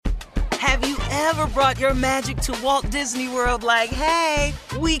Have you ever brought your magic to Walt Disney World like, hey,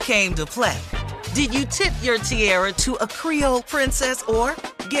 we came to play? Did you tip your tiara to a Creole princess or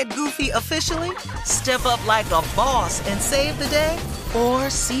get goofy officially? Step up like a boss and save the day? Or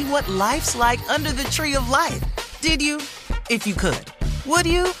see what life's like under the tree of life? Did you? If you could. Would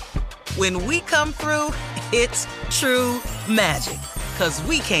you? When we come through, it's true magic. 'Cause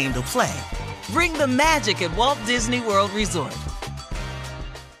we came to play. Bring the magic at Walt Disney World Resort.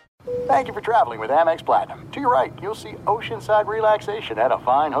 Thank you for traveling with Amex Platinum. To your right, you'll see oceanside relaxation at a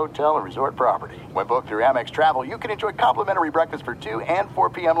fine hotel and resort property. When booked through Amex Travel, you can enjoy complimentary breakfast for 2 and 4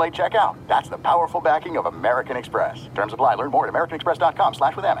 p.m. late checkout. That's the powerful backing of American Express. Terms apply. Learn more at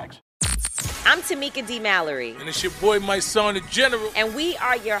americanexpress.com/withAmex. I'm Tamika D. Mallory. And it's your boy, my son, the General. And we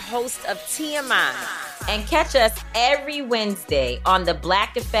are your hosts of TMI. And catch us every Wednesday on the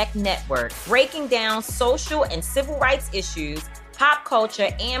Black Effect Network, breaking down social and civil rights issues, pop culture,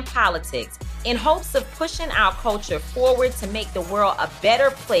 and politics in hopes of pushing our culture forward to make the world a better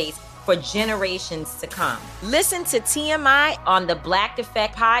place for generations to come. Listen to TMI on the Black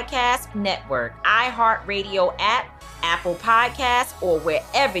Effect Podcast Network, iHeartRadio app, Apple Podcasts, or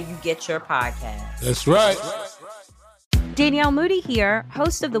wherever you get your podcasts. That's right. Danielle Moody here,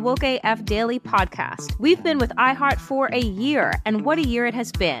 host of the Woke AF Daily podcast. We've been with iHeart for a year, and what a year it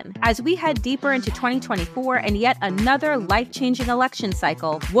has been. As we head deeper into 2024 and yet another life-changing election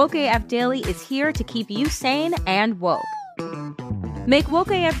cycle, Woke AF Daily is here to keep you sane and woke. Make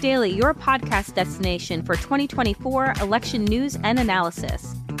Woke AF Daily your podcast destination for 2024 election news and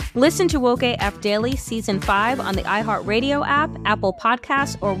analysis. Listen to Woke AF Daily Season 5 on the iHeartRadio app, Apple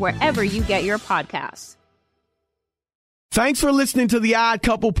Podcasts, or wherever you get your podcasts. Thanks for listening to the Odd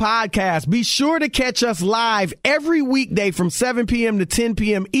Couple podcast. Be sure to catch us live every weekday from 7 p.m. to 10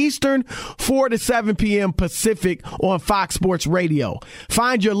 p.m. Eastern, 4 to 7 p.m. Pacific on Fox Sports Radio.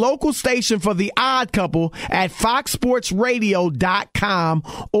 Find your local station for the Odd Couple at foxsportsradio.com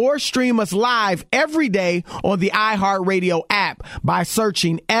or stream us live every day on the iHeartRadio app by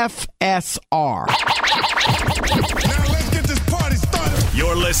searching FSR. Now let's get this party started.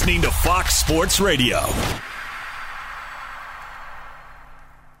 You're listening to Fox Sports Radio.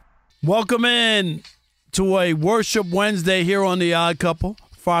 Welcome in to a Worship Wednesday here on The Odd Couple,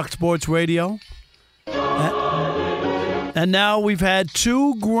 Fox Sports Radio. And now we've had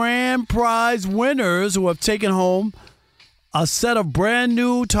 2 grand prize winners who have taken home a set of brand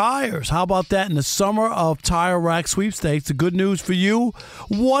new tires. How about that in the Summer of Tire Rack Sweepstakes? The good news for you,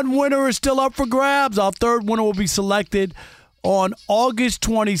 1 winner is still up for grabs. Our 3rd winner will be selected on August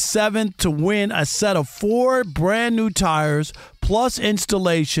 27th to win a set of 4 brand new tires plus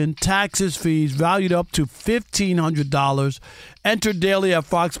installation, taxes, fees valued up to $1,500. Enter daily at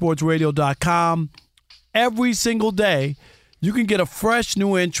foxsportsradio.com. Every single day, you can get a fresh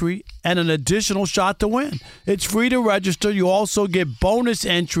new entry and an additional shot to win. It's free to register. You also get bonus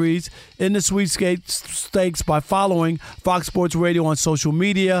entries in the sweepstakes by following Fox Sports Radio on social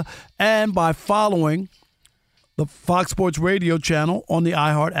media and by following the Fox Sports Radio channel on the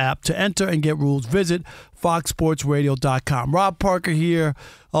iHeart app. To enter and get rules, visit foxsportsradio.com. Rob Parker here,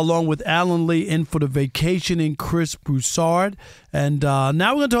 along with Alan Lee, in for the vacationing Chris Broussard. And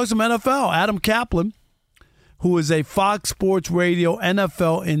now we're going to talk some NFL. Adam Kaplan, who is a Fox Sports Radio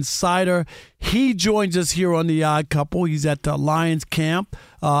NFL insider, he joins us here on The Odd Couple. He's at the Lions camp.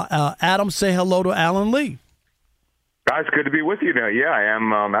 Adam, say hello to Alan Lee. Guys, good to be with you now. Yeah, I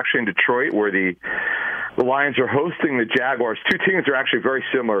am actually in Detroit, where the Lions are hosting the Jaguars. 2 teams are actually very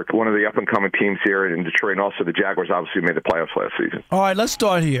similar. One of the up-and-coming teams here in Detroit, and also the Jaguars obviously made the playoffs last season. All right, let's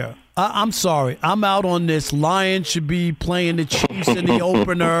start here. I'm sorry. I'm out on this. Lions should be playing the Chiefs in the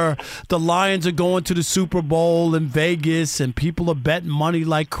opener. The Lions are going to the Super Bowl in Vegas, and people are betting money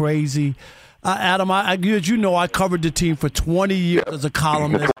like crazy. Adam, as you know, I covered the team for 20 years as a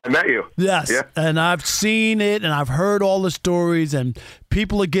columnist. I met you. Yes, yeah. And I've seen it, and I've heard all the stories, and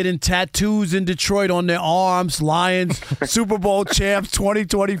people are getting tattoos in Detroit on their arms. Lions, Super Bowl champs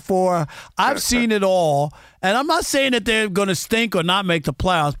 2024. I've seen it all, and I'm not saying that they're going to stink or not make the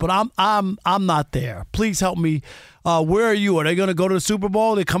playoffs, but I'm not there. Please help me. Where are you? Are they going to go to the Super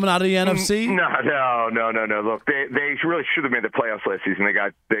Bowl? They're coming out of the NFC? No. Look, they really should have made the playoffs last season. They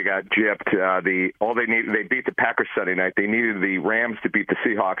got gypped. They beat the Packers Sunday night. They needed the Rams to beat the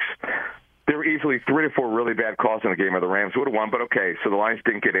Seahawks. There were easily 3 or 4 really bad calls in the game, or the Rams would have won. But okay, so the Lions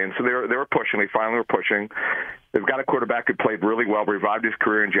didn't get in, so they were pushing. They finally were pushing. They've got a quarterback who played really well, revived his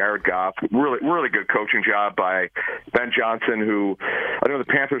career in Jared Goff. Really good coaching job by Ben Johnson, who I know the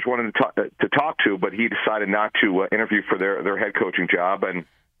Panthers wanted to talk to, but he decided not to interview for their head coaching job. And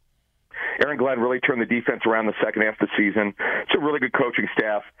Aaron Glenn really turned the defense around the second half of the season. It's a really good coaching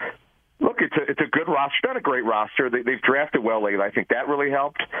staff. it's a good roster, not a great roster. They've drafted well lately. I think that really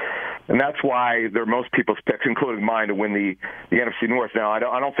helped, and that's why they're most people's picks, including mine, to win the NFC North. Now, I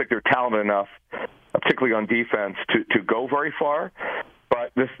don't think they're talented enough, particularly on defense, to go very far.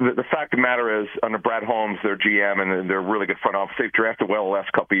 But the fact of the matter is, under Brad Holmes, their GM, and they're really good front office, they've drafted well the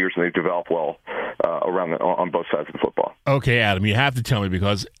last couple of years, and they've developed well on both sides of the football. Okay, Adam, you have to tell me,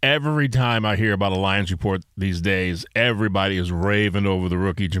 because every time I hear about a Lions report these days, everybody is raving over the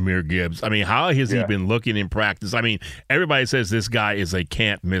rookie Jahmyr Gibbs. I mean, how has he been looking in practice? I mean, everybody says this guy is a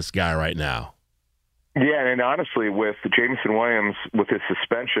can't-miss guy right now. Yeah, and honestly, with Jameson Williams, with his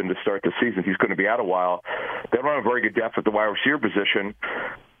suspension to start the season, he's going to be out a while. They don't have a very good depth at the wide receiver position,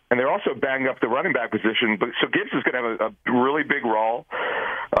 and they're also banging up the running back position. But so Gibbs is going to have a really big role,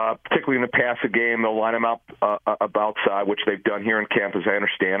 particularly in the passing game. They'll line him up outside, which they've done here in camp, as I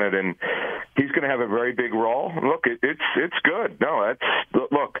understand it, and he's going to have a very big role. Look, it's good. No,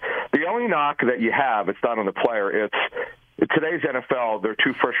 look. The only knock that you have, it's not on the player. It's in today's NFL. There are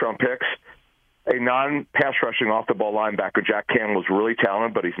 2 first-round picks. A non-pass rushing off-the-ball linebacker, Jack Campbell, is really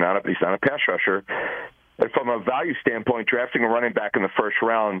talented, but he's not a pass rusher. And from a value standpoint, drafting a running back in the first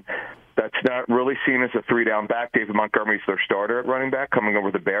round, that's not really seen as a 3-down back. David Montgomery's their starter at running back, coming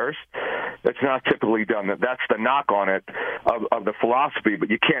over the Bears. That's not typically done. That's the knock on it of the philosophy, but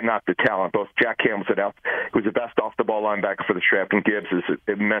you can't knock the talent. Both Jack Campbell was the best off-the-ball linebacker for the draft, and Gibbs is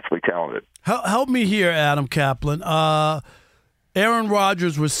immensely talented. Help me here, Adam Kaplan. Aaron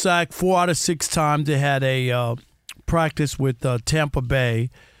Rodgers was sacked 4 out of 6 times. They had a practice with Tampa Bay.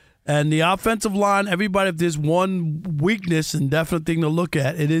 And the offensive line, everybody, if there's one weakness and definite thing to look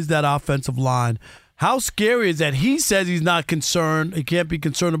at, it is that offensive line. How scary is that? He says he's not concerned. He can't be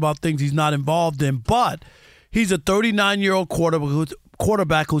concerned about things he's not involved in. But he's a 39-year-old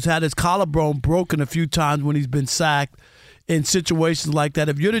quarterback who's had his collarbone broken a few times when he's been sacked in situations like that.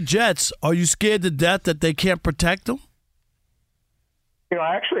 If you're the Jets, are you scared to death that they can't protect him?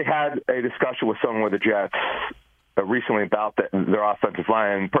 I actually had a discussion with someone with the Jets recently about their offensive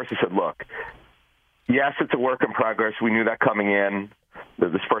line. And the person said, look, yes, it's a work in progress. We knew that coming in.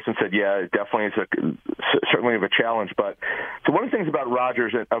 This person said, yeah, it definitely is certainly of a challenge. But so one of the things about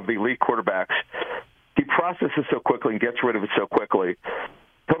Rodgers, of the elite quarterbacks, he processes so quickly and gets rid of it so quickly.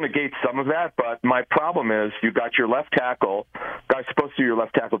 He'll negate some of that, but my problem is you've got your left tackle, guy's supposed to be your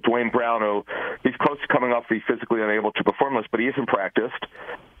left tackle, Dwayne Brown, who he's close to coming off the physically unable to perform list, but he isn't practiced.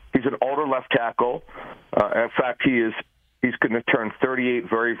 He's an older left tackle. In fact, he's going to turn 38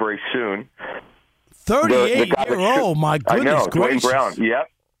 very, very soon. 38-year-old, my goodness gracious. Dwayne Brown, yep.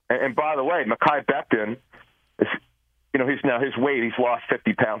 And by the way, Mekhi Becton is, his weight, he's lost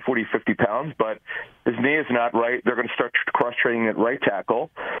 50 pounds, but his knee is not right. They're going to start cross-training at right tackle.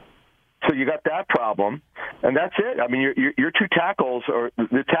 So you got that problem, and that's it. I mean, your 2 tackles, or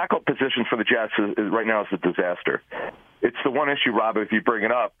the tackle position for the Jets is right now is a disaster. It's the one issue, Rob, if you bring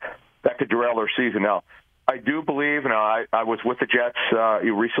it up, that could derail their season. Now, I do believe, I was with the Jets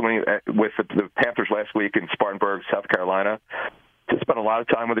recently with the Panthers last week in Spartanburg, South Carolina. Just spent a lot of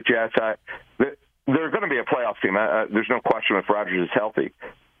time with the Jets. They're going to be a playoff team. There's no question if Rodgers is healthy.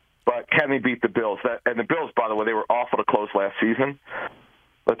 But can they beat the Bills? And the Bills, by the way, they were awful to close last season.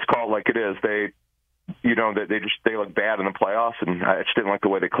 Let's call it like it is. They look bad in the playoffs, and I just didn't like the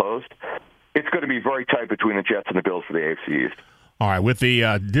way they closed. It's going to be very tight between the Jets and the Bills for the AFC East. All right, with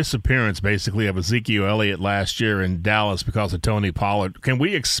the disappearance, basically, of Ezekiel Elliott last year in Dallas because of Tony Pollard, what can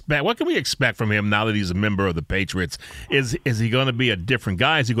we expect from him now that he's a member of the Patriots? Is he going to be a different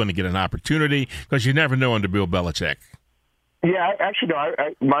guy? Is he going to get an opportunity? Because you never know under Bill Belichick. Yeah, actually, no.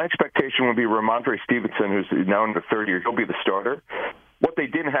 My expectation would be Ramondre Stevenson, who's now in the third year. He'll be the starter. What they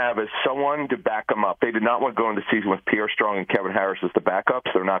didn't have is someone to back him up. They did not want to go into the season with Pierre Strong and Kevin Harris as the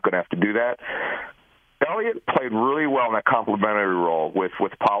backups. They're not going to have to do that. Elliott played really well in that complementary role with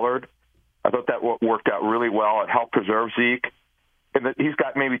Pollard. I thought that worked out really well. It helped preserve Zeke. And that he's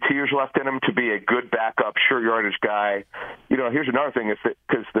got maybe 2 years left in him to be a good backup, short yardage guy. Here's another thing,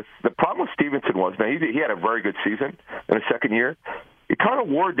 because the problem with Stevenson was, now he had a very good season in his second year. He kind of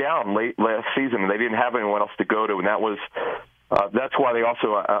wore down late last season, and they didn't have anyone else to go to, and that's why they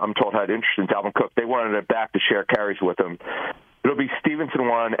also, I'm told, had interest in Dalvin Cook. They wanted a back to share carries with him. It'll be Stevenson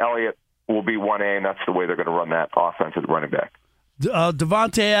 1, Elliott will be 1A, and that's the way they're going to run that offense at running back.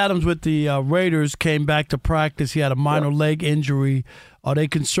 Devontae Adams with the Raiders came back to practice. He had a minor leg injury. Are they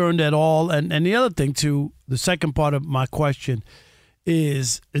concerned at all? And the other thing, too, the second part of my question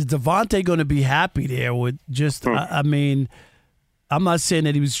is Devontae going to be happy there with just, I mean, I'm not saying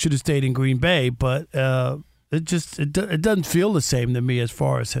that he should have stayed in Green Bay, but it doesn't feel the same to me as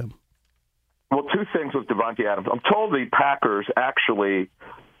far as him. Well, 2 things with Devontae Adams. I'm told the Packers actually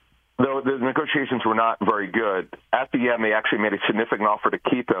though the negotiations were not very good, at the end they actually made a significant offer to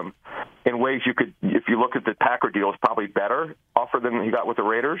keep him in ways you could, if you look at the Packer deal, it's probably better offer than he got with the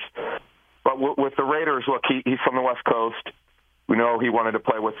Raiders. But with the Raiders, look, he's from the West Coast. We know he wanted to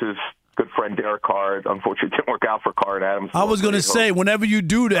play with his good friend Derek Carr. Unfortunately, it didn't work out for Carr and Adams. I was going to say, whenever you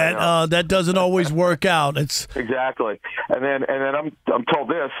do that, that doesn't always work out. It's exactly. And then I'm told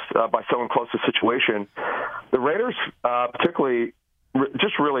this by someone close to the situation. The Raiders, particularly,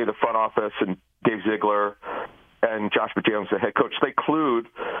 just really the front office and Dave Ziegler and Josh McDaniels, the head coach, they clued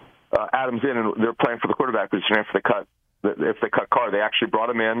Adams in, and they're playing for the quarterback position if they cut Carr. They actually brought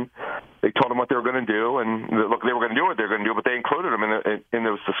him in. They told him what they were going to do, and look, they were going to do what they were going to do, but they included him in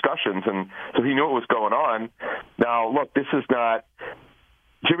those discussions, and so he knew what was going on. Now, look, this is not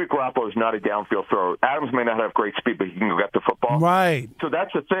Jimmy Garoppolo is not a downfield thrower. Adams may not have great speed, but he can go get the football. Right. So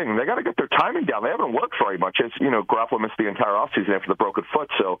that's the thing. They got to get their timing down. They haven't worked very much. As you know, Garoppolo missed the entire offseason after the broken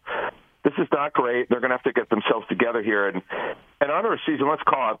foot, so this is not great. They're going to have to get themselves together here. And under a season, let's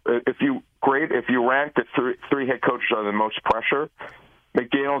call it, if you rank the three head coaches on the most pressure,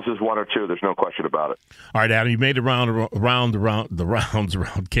 McDaniels is 1 or 2. There's no question about it. All right, Adam, you made it around the rounds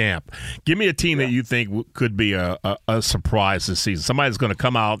around camp. Give me a team that you think could be a surprise this season. Somebody's going to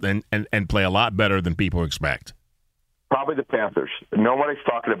come out and play a lot better than people expect. Probably the Panthers. Nobody's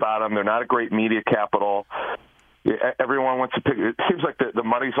talking about them. They're not a great media capital. Everyone wants to pick. It seems like the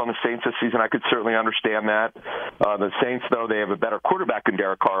money's on the Saints this season. I could certainly understand that. The Saints, though, they have a better quarterback than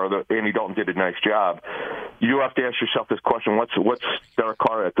Derek Carr. Andy Dalton did a nice job. You have to ask yourself this question: What's Derek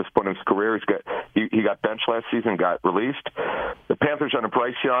Carr at this point in his career? He got benched last season, got released. The Panthers under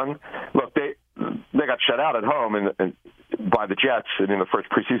Bryce Young. Look, they got shut out at home and by the Jets in the first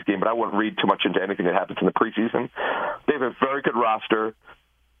preseason game, but I wouldn't read too much into anything that happens in the preseason. They have a very good roster.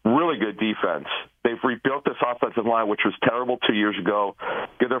 Really good defense. They've rebuilt this offensive line, which was terrible 2 years ago.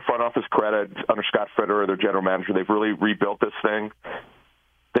 Give their front office credit under Scott Fitterer, their general manager. They've really rebuilt this thing.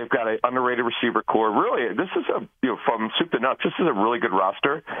 They've got an underrated receiver core. Really, this is from soup to nuts. This is a really good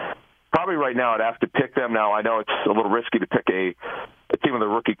roster. Probably right now I'd have to pick them. Now I know it's a little risky to pick a team with a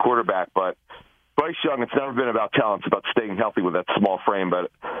rookie quarterback, but Bryce Young, it's never been about talent. It's about staying healthy with that small frame. But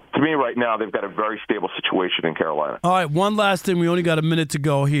to me right now, they've got a very stable situation in Carolina. All right, one last thing. We only got a minute to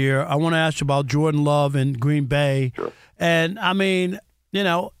go here. I want to ask you about Jordan Love in Green Bay. Sure. And, I mean,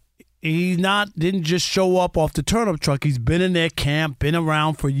 he didn't just show up off the turnip truck. He's been in their camp, been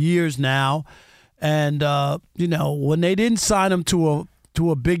around for years now. And, when they didn't sign him to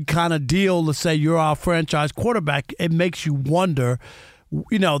a big kind of deal to say you're our franchise quarterback, it makes you wonder.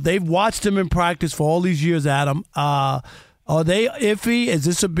 They've watched him in practice for all these years, Adam. Are they iffy? Is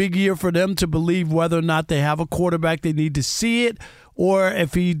this a big year for them to believe whether or not they have a quarterback? They need to see it. Or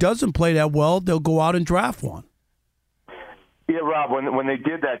if he doesn't play that well, they'll go out and draft one. Yeah, Rob, when they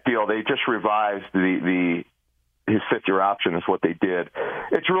did that deal, they just revised his fifth-year option is what they did.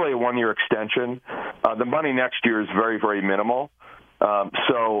 It's really a one-year extension. The money next year is very, very minimal.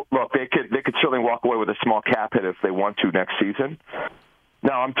 So, look, they could certainly walk away with a small cap hit if they want to next season.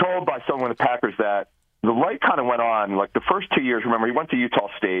 Now, I'm told by someone in the Packers that the light kind of went on, like the first 2 years. Remember, he went to Utah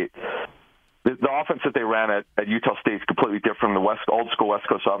State. The offense that they ran at Utah State is completely different from the old-school West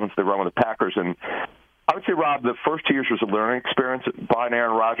Coast offense they run with the Packers. And I would say, Rob, the first 2 years was a learning experience behind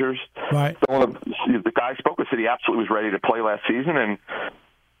Aaron Rodgers. Right. The guy I spoke with said he absolutely was ready to play last season, and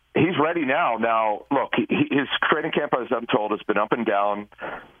he's ready now. Now, look, his training camp, as I'm told, has been up and down,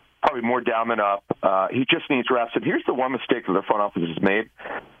 probably more down than up. He just needs reps. And here's the one mistake that their front office has made.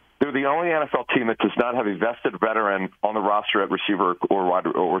 They're the only NFL team that does not have a vested veteran on the roster at receiver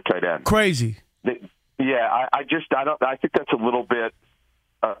or tight end. Crazy. I think that's a little bit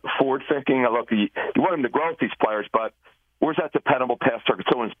forward thinking. Look, you want him to grow with these players, but where's that dependable pass target?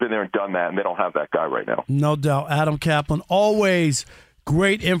 Someone's been there and done that, and they don't have that guy right now. No doubt. Adam Kaplan, always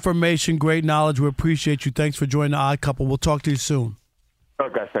great information, great knowledge. We appreciate you. Thanks for joining the Odd Couple. We'll talk to you soon.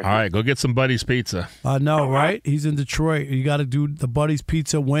 Okay, thank you. All right, go get some Buddy's Pizza. I know, right? He's in Detroit. You got to do the Buddy's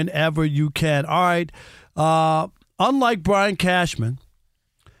Pizza whenever you can. All right. Unlike Brian Cashman,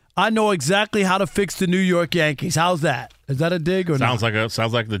 I know exactly how to fix the New York Yankees. How's that? Is that a dig or sounds not?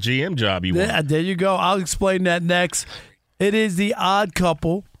 Sounds like the GM job you want. Yeah, there you go. I'll explain that next. It is the Odd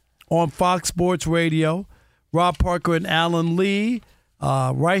Couple on Fox Sports Radio. Rob Parker and Alan Lee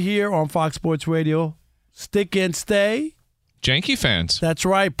right here on Fox Sports Radio. Stick and stay. Yankee fans. That's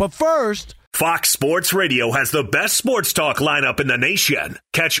right. But first, Fox Sports Radio has the best sports talk lineup in the nation.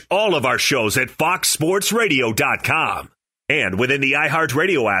 Catch all of our shows at foxsportsradio.com. And within the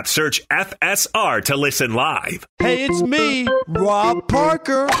iHeartRadio app, search FSR to listen live. Hey, it's me, Rob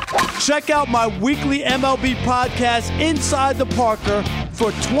Parker. Check out my weekly MLB podcast, Inside the Parker,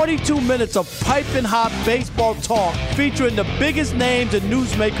 for 22 minutes of piping hot baseball talk featuring the biggest names and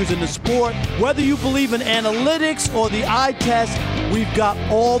newsmakers in the sport. Whether you believe in analytics or the eye test, we've got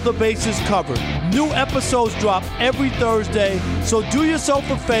all the bases covered. New episodes drop every Thursday, so do yourself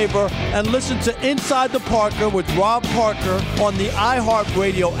a favor and listen to Inside the Parker with Rob Parker on the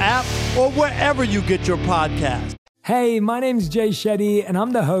iHeartRadio app or wherever you get your podcast. Hey, my name's Jay Shetty, and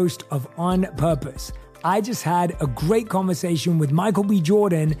I'm the host of On Purpose. I just had a great conversation with Michael B.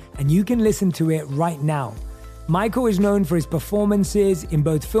 Jordan, and you can listen to it right now. Michael is known for his performances in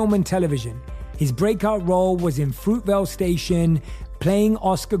both film and television. His breakout role was in Fruitvale Station, playing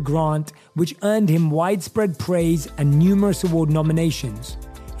Oscar Grant, which earned him widespread praise and numerous award nominations.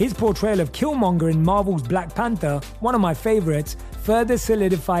 His portrayal of Killmonger in Marvel's Black Panther, one of my favorites, further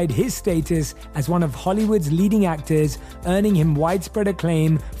solidified his status as one of Hollywood's leading actors, earning him widespread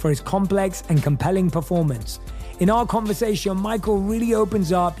acclaim for his complex and compelling performance. In our conversation, Michael really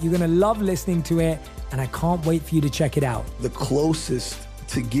opens up. You're going to love listening to it, and I can't wait for you to check it out. The closest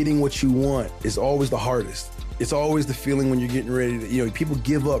to getting what you want is always the hardest. It's always the feeling when you're getting ready to, people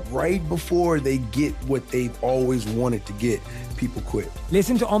give up right before they get what they've always wanted to get. People quit.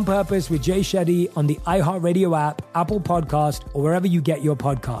 Listen to On Purpose with Jay Shetty on the iHeartRadio app, Apple Podcast, or wherever you get your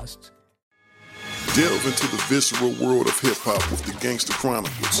podcasts. Delve into the visceral world of hip-hop with the Gangster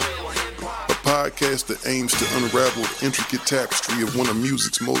Chronicles, a podcast that aims to unravel the intricate tapestry of one of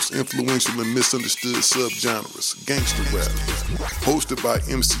music's most influential and misunderstood subgenres, gangster rap. Hosted by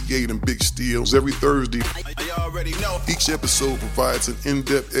MC8 and Big Steels every Thursday, each episode provides an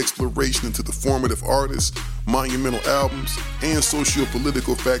in-depth exploration into the formative artists, monumental albums, and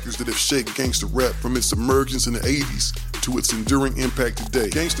socio-political factors that have shaped gangster rap from its emergence in the 80s to its enduring impact today.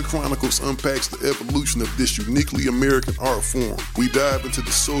 Gangster Chronicles unpacks the evolution of this uniquely American art form. We dive into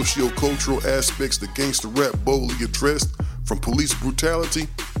the socio-cultural aspects that gangster rap boldly addressed, from police brutality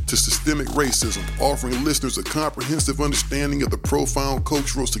to systemic racism, offering listeners a comprehensive understanding of the profound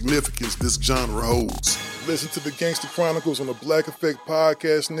cultural significance this genre holds. Listen to the Gangster Chronicles on the Black Effect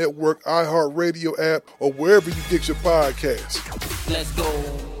Podcast Network, iHeartRadio app, or wherever you get your podcasts. Let's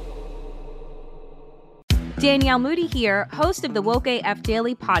go. Danielle Moody here, host of the Woke AF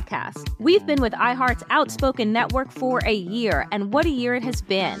Daily podcast. We've been with iHeart's Outspoken Network for a year, and what a year it has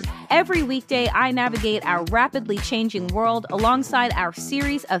been. Every weekday, I navigate our rapidly changing world alongside our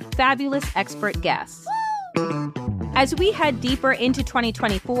series of fabulous expert guests. As we head deeper into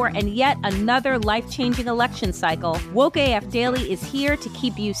 2024 and yet another life-changing election cycle, Woke AF Daily is here to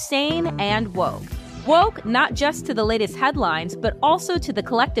keep you sane and woke. Woke not just to the latest headlines, but also to the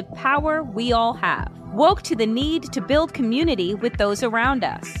collective power we all have. Woke to the need to build community with those around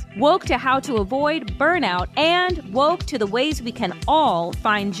us. Woke to how to avoid burnout, and woke to the ways we can all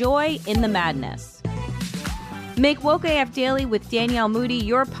find joy in the madness. Make Woke AF Daily with Danielle Moody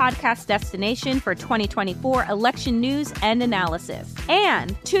your podcast destination for 2024 election news and analysis.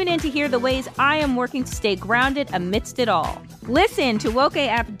 And tune in to hear the ways I am working to stay grounded amidst it all. Listen to Woke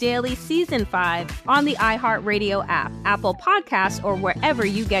AF Daily Season 5 on the iHeartRadio app, Apple Podcasts, or wherever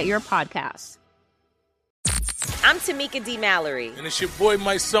you get your podcasts. I'm Tamika D. Mallory. And it's your boy,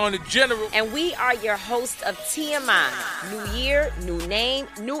 my son, the General. And we are your hosts of TMI. New year, new name,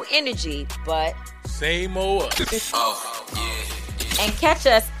 new energy, but same old us. Oh, yeah. And catch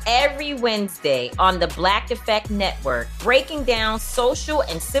us every Wednesday on the Black Effect Network, breaking down social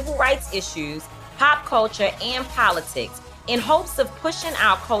and civil rights issues, pop culture, and politics, in hopes of pushing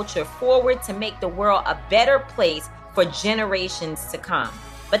our culture forward to make the world a better place for generations to come.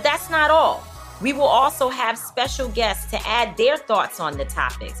 But that's not all. We will also have special guests to add their thoughts on the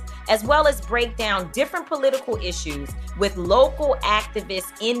topics, as well as break down different political issues with local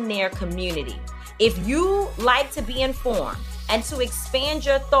activists in their community. If you like to be informed and to expand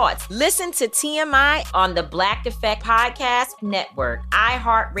your thoughts, listen to TMI on the Black Effect Podcast Network,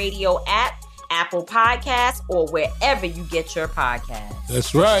 iHeartRadio app, Apple Podcasts, or wherever you get your podcasts.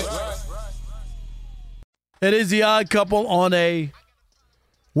 That's right. It is The Odd Couple on a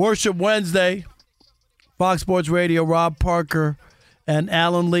Worship Wednesday. Fox Sports Radio, Rob Parker and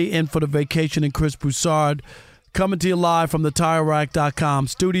Alan Lee in for the vacation, and Chris Broussard coming to you live from the TireRack.com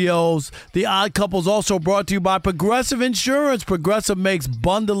studios. The Odd Couple is also brought to you by Progressive Insurance. Progressive makes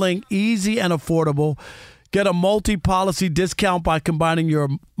bundling easy and affordable. Get a multi-policy discount by combining your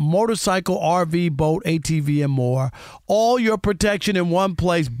motorcycle, RV, boat, ATV, and more. All your protection in one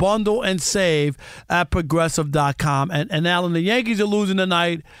place. Bundle and save at Progressive.com. And Alan, the Yankees are losing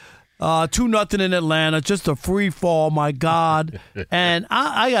tonight. 2-0 in Atlanta. Just a free fall, my God. And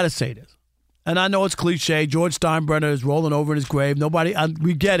I got to say this. And I know it's cliche. George Steinbrenner is rolling over in his grave.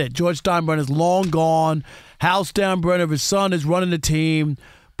 We get it. George Steinbrenner is long gone. Hal Steinbrenner, his son, is running the team.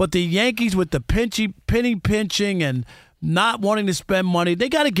 But the Yankees, with the penny pinching and not wanting to spend money, they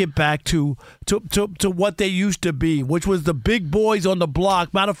got to get back to what they used to be, which was the big boys on the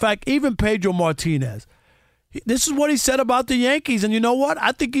block. Matter of fact, even Pedro Martinez. This is what he said about the Yankees, and you know what?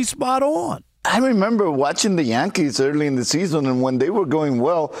 I think he's spot on. I remember watching the Yankees early in the season, and when they were going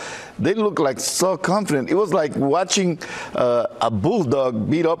well, they looked like so confident. It was like watching a bulldog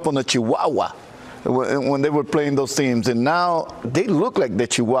beat up on a chihuahua when they were playing those teams. And now they look like the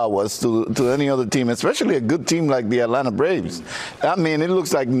chihuahuas to any other team, especially a good team like the Atlanta Braves. I mean, it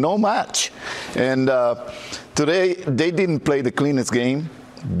looks like no match. And today, they didn't play the cleanest game.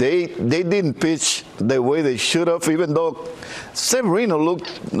 They didn't pitch the way they should have, even though Severino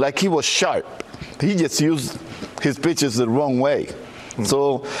looked like he was sharp. He just used his pitches the wrong way.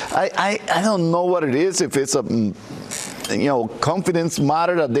 So I don't know what it is, if it's a confidence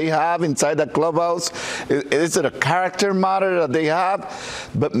matter that they have inside the clubhouse. Is it a character matter that they have?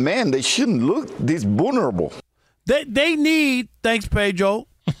 But, man, they shouldn't look this vulnerable. They need, thanks, Pedro,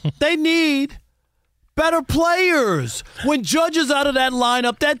 they need better players. When Judge is out of that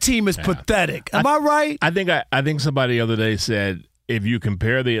lineup, that team is pathetic. Am I right? I think somebody the other day said, if you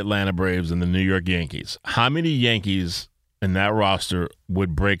compare the Atlanta Braves and the New York Yankees, how many Yankees in that roster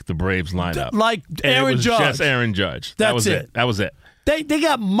would break the Braves lineup? Like Aaron Judge. Just Aaron Judge. That was it. That was it. They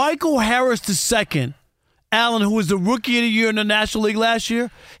got Michael Harris II, Allen, who was the Rookie of the Year in the National League last year.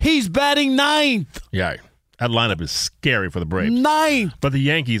 He's batting 9th. Yeah. That lineup is scary for the Braves. 9th. But the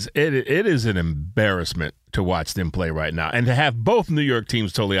Yankees, it is an embarrassment to watch them play right now. And to have both New York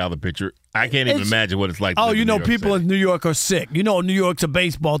teams totally out of the picture, I can't even imagine what it's like to live in New York people City. in New York are sick. New York's a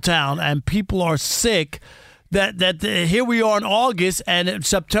baseball town, and people are sick that here we are in August, and in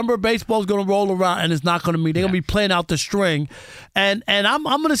September baseball's going to roll around, and it's not going to mean. They're going to be playing out the string. And I'm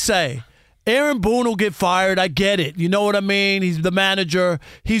going to say, Aaron Boone will get fired. I get it. You know what I mean? He's the manager.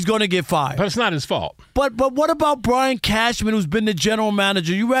 He's going to get fired. But it's not his fault. But what about Brian Cashman, who's been the general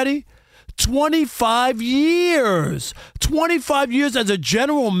manager? You ready? 25 years. 25 years as a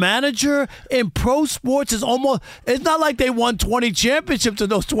general manager in pro sports is almost – it's not like they won 20 championships in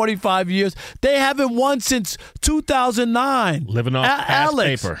those 25 years. They haven't won since 2009. Living off past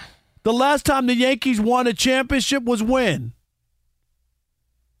paper. The last time the Yankees won a championship was when?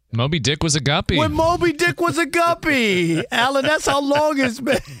 Moby Dick was a guppy. When Moby Dick was a guppy. Alan, that's how long it's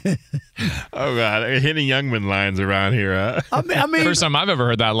been. Oh, God. Hitting Youngman lines around here, huh? I mean, first time I've ever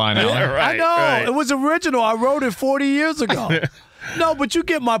heard that line, Alan. Yeah, right, I know. Right. It was original. I wrote it 40 years ago. No, but you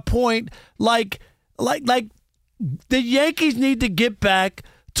get my point. Like the Yankees need to get back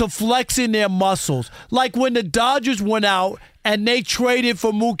to flexing their muscles. Like when the Dodgers went out and they traded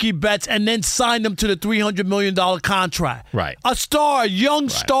for Mookie Betts and then signed him to the $300 million contract. Right. A young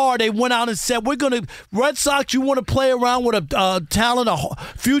star, they went out and said, Red Sox, you want to play around with a talent, a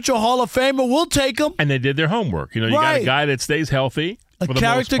future Hall of Famer? We'll take him. And they did their homework. You got a guy that stays healthy. A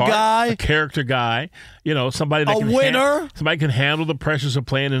character guy. A character guy. Somebody that winner. Somebody can handle the pressures of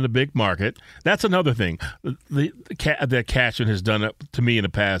playing in the big market. That's another thing that Cashman has done to me in the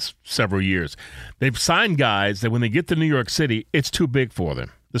past several years. They've signed guys that when they get to New York City, it's too big for them.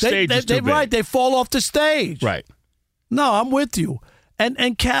 The stage is too big. Right. They fall off the stage. Right. No, I'm with you.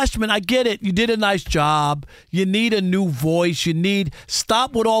 And Cashman, I get it. You did a nice job. You need a new voice.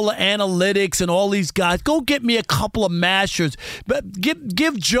 Stop with all the analytics and all these guys. Go get me a couple of mashers. But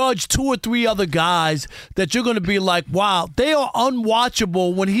give Judge 2 or 3 other guys that you're going to be like, wow, they are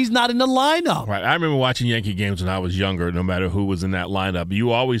unwatchable when he's not in the lineup. Right. I remember watching Yankee games when I was younger, no matter who was in that lineup.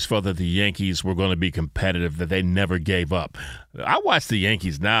 You always felt that the Yankees were going to be competitive, that they never gave up. I watch the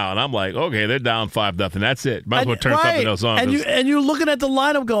Yankees now, and I'm like, okay, they're down 5-0. That's it. Might as well turn something else on. And you're looking at the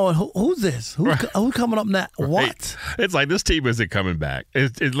lineup going, who's this? Who's coming up now? Right. What? It's like this team isn't coming back.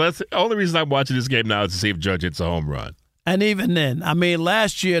 The only reason I'm watching this game now is to see if Judge hits a home run. And even then, I mean,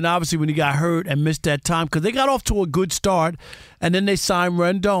 last year, and obviously when he got hurt and missed that time, because they got off to a good start, and then they signed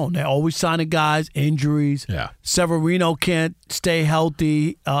Rendon. They're always signing guys, injuries. Yeah. Severino can't stay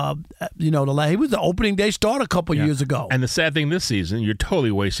healthy. He was the opening day start a couple years ago. And the sad thing this season, you're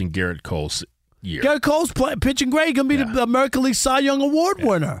totally wasting Garrett Cole's year. Garrett Cole's pitching great. He's going to be the American League Cy Young Award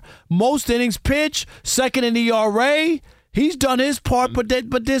winner. Most innings pitched, second in ERA. He's done his part, but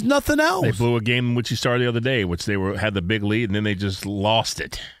there's nothing else. They blew a game in which he started the other day, which they had the big lead, and then they just lost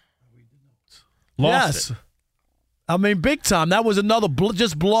it. Lost it. I mean, big time. That was another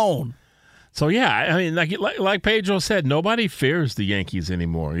just blown. So, yeah, I mean, like Pedro said, nobody fears the Yankees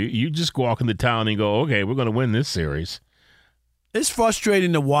anymore. You just walk into town and go, okay, we're going to win this series. It's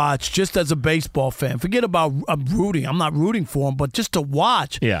frustrating to watch just as a baseball fan. Forget about rooting. I'm not rooting for them, but just to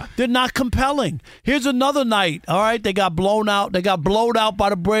watch. Yeah. They're not compelling. Here's another night, all right? They got blown out. They got blown out by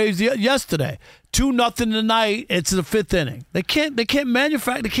the Braves yesterday. 2-0 tonight. It's the fifth inning. They can't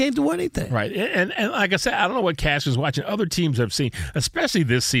manufacture. They can't do anything. Right. And like I said, I don't know what Cash is watching. Other teams have seen, especially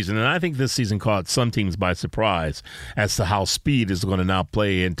this season, and I think this season caught some teams by surprise as to how speed is going to now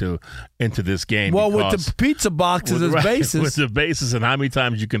play into this game. Well, with the pizza boxes as bases. With the bases and how many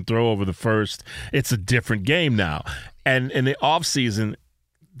times you can throw over the first, it's a different game now. And in the offseason,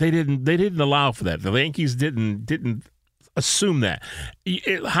 they didn't allow for that. The Yankees didn't assume that.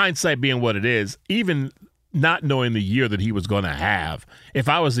 Hindsight being what it is, even not knowing the year that he was going to have, if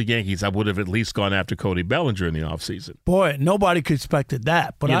I was the Yankees, I would have at least gone after Cody Bellinger in the offseason. Boy, nobody could expected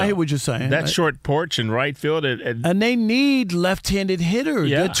that, but I hear what you're saying. That short porch in right field. And they need left-handed hitters.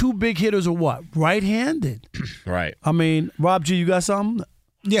 Yeah. Their two big hitters are what? Right-handed. Right. I mean, Rob G., you got something?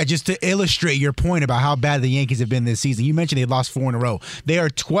 Yeah, just to illustrate your point about how bad the Yankees have been this season. You mentioned they lost 4 in a row. They are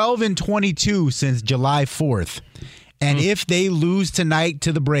 12-22 since July 4th. And if they lose tonight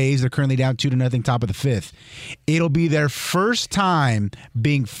to the Braves, they're currently down 2-0, top of the 5th. It'll be their first time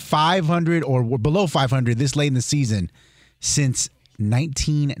being 500 or below 500 this late in the season since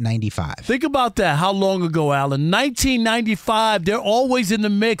 1995. Think about that. How long ago, Alan? 1995. They're always in the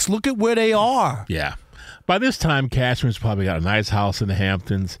mix. Look at where they are. Yeah. By this time, Cashman's probably got a nice house in the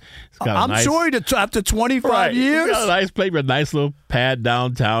Hamptons. I'm sure after 25 years. He's got a nice place, a nice little pad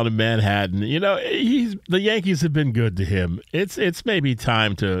downtown in Manhattan. You know, the Yankees have been good to him. It's maybe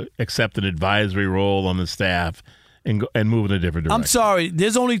time to accept an advisory role on the staff and move in a different direction. I'm sorry.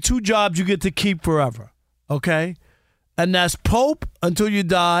 There's only 2 jobs you get to keep forever, okay? And that's Pope until you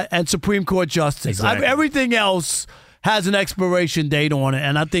die and Supreme Court Justice. Exactly. Everything else has an expiration date on it,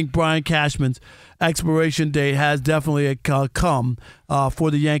 and I think Brian Cashman's expiration date has definitely come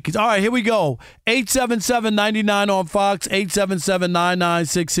for the Yankees. All right, here we go. 877-99 on Fox,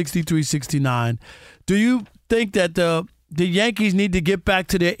 877-996-6369. Do you think that the Yankees need to get back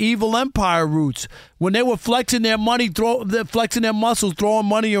to their evil empire roots when they were flexing their money, flexing their muscles, throwing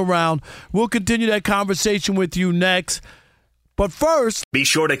money around? We'll continue that conversation with you next. But first, be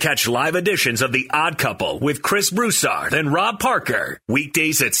sure to catch live editions of The Odd Couple with Chris Broussard and Rob Parker.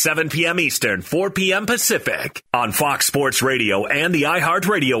 Weekdays at 7 p.m. Eastern, 4 p.m. Pacific on Fox Sports Radio and the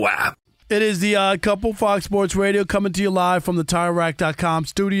iHeartRadio app. It is The Odd Couple, Fox Sports Radio, coming to you live from the TireRack.com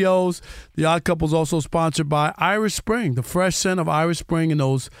studios. The Odd Couple is also sponsored by Irish Spring. The fresh scent of Irish Spring and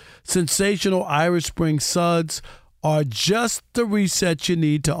those sensational Irish Spring suds are just the reset you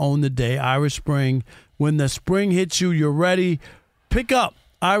need to own the day. Irish Spring. When the spring hits you, you're ready. Pick up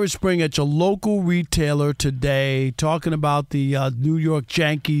Irish Spring at your local retailer today. Talking about the New York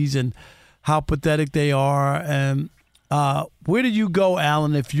Yankees and how pathetic they are. And where do you go,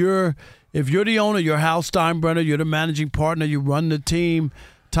 Alan? If you're the owner, you're Hal Steinbrenner, you're the managing partner, you run the team.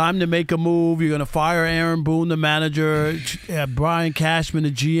 Time to make a move. You're going to fire Aaron Boone, the manager, Brian Cashman,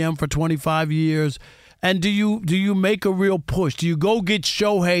 the GM for 25 years. And do you make a real push? Do you go get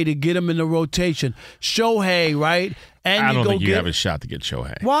Shohei to get him in the rotation? Shohei, right? And I don't think you have a shot to get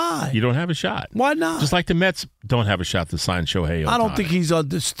Shohei. Why? You don't have a shot. Why not? Just like the Mets don't have a shot to sign Shohei Ohtani. I don't think he's on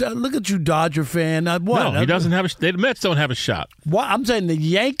this. Look at you, Dodger fan. What? No, he doesn't have a. The Mets don't have a shot. What? I'm saying the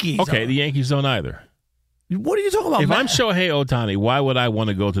Yankees. Okay, the Yankees don't either. What are you talking about? If I'm Shohei Ohtani, why would I want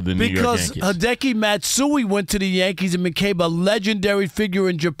to go to the New York Yankees? Because Hideki Matsui went to the Yankees and became a legendary figure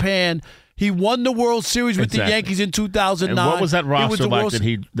in Japan. He won the World Series with the Yankees in 2009. And what was that roster like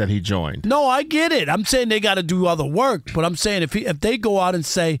that he joined? No, I get it. I'm saying they got to do other work, but I'm saying if they go out and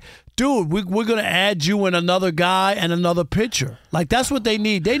say, dude, we're going to add you and another guy and another pitcher. Like, that's what they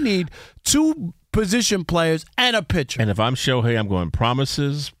need. They need 2 position players and a pitcher. And if I'm Shohei, I'm going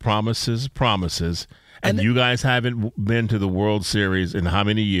promises, promises, promises. And you guys haven't been to the World Series in how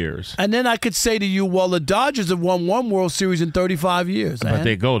many years? And then I could say to you, well, the Dodgers have won 1 World Series in 35 years. But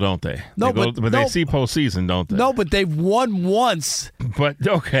they go, don't they? No, they see postseason, don't they? No, but they've won once. But,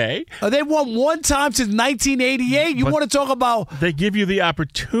 okay. They won 1 time since 1988. You want to talk about... They give you the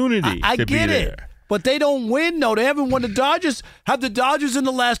opportunity I to get be it. there. But they don't win, though. They haven't won. The Dodgers... Have the Dodgers in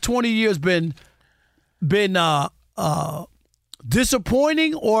the last 20 years been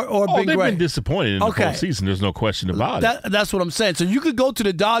disappointing or been they've great? Been disappointed in the postseason. There's no question about it. That's what I'm saying. So you could go to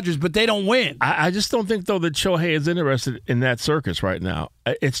the Dodgers, but they don't win. I just don't think, though, that Shohei is interested in that circus right now.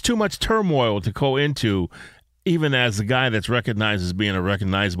 It's too much turmoil to go into, even as a guy that's recognized as being a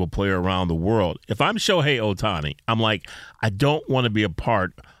recognizable player around the world. If I'm Shohei Ohtani, I'm like, I don't want to be a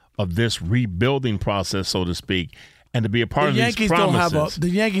part of this rebuilding process, so to speak, and to be a part of these promises. The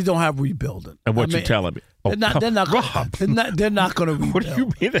Yankees don't have rebuilding. And what you're telling me? They're not going to rebuild. What do you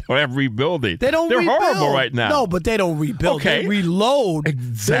mean they don't have rebuilding? They're rebuild. Horrible right now. No, but they don't rebuild. Okay. They reload.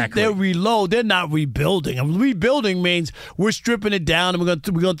 Exactly. They reload. They're not rebuilding. And rebuilding means we're stripping it down and we're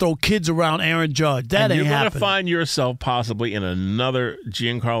going to throw kids around Aaron Judge. That ain't happening. You're going to find yourself possibly in another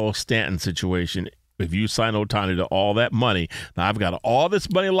Giancarlo Stanton situation if you sign Ohtani to all that money. Now, I've got all this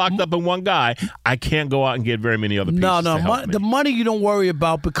money locked up in one guy. I can't go out and get very many other pieces to help me. The money you don't worry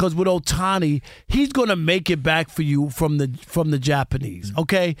about, because with Ohtani, he's going to make it back for you from the Japanese.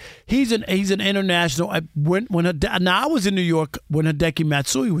 Okay, he's an international. Now I was in New York when Hideki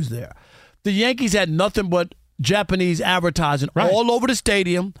Matsui was there. The Yankees had nothing but Japanese advertising all over the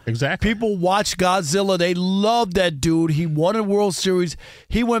stadium. Exactly. People watch Godzilla. They love that dude. He won a World Series.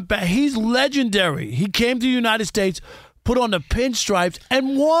 He went back. He's legendary. He came to the United States, put on the pinstripes,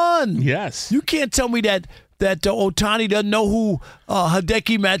 and won. Yes. You can't tell me that Ohtani doesn't know who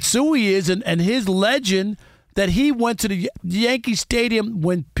Hideki Matsui is and his legend, that he went to the Yankee Stadium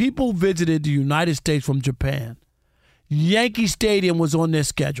when people visited the United States from Japan. Yankee Stadium was on their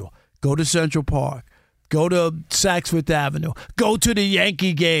schedule. Go to Central Park. Go to Saks Fifth Avenue. Go to the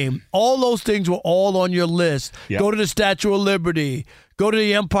Yankee game. All those things were all on your list. Yep. Go to the Statue of Liberty. Go to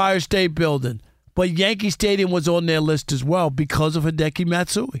the Empire State Building. But Yankee Stadium was on their list as well because of Hideki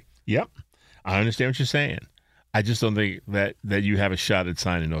Matsui. Yep. I understand what you're saying. I just don't think that you have a shot at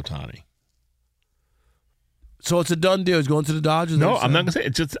signing Ohtani. So it's a done deal. He's going to the Dodgers? No, I'm not going to say it.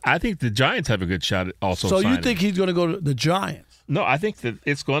 It's just, I think the Giants have a good shot at also signing. So you think he's going to go to the Giants? No, I think that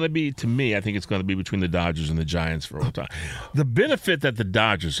it's going to be, to me, I think it's going to be between the Dodgers and the Giants for Ohtani. The benefit that the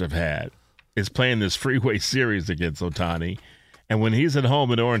Dodgers have had is playing this freeway series against Ohtani. And when he's at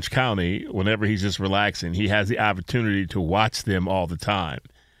home in Orange County, whenever he's just relaxing, he has the opportunity to watch them all the time.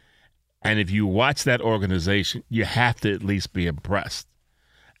 And if you watch that organization, you have to at least be impressed.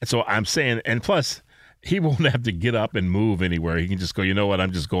 And so I'm saying, and plus, he won't have to get up and move anywhere. He can just go, you know what,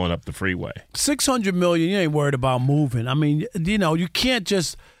 I'm just going up the freeway. $600 million, you ain't worried about moving. I mean, you can't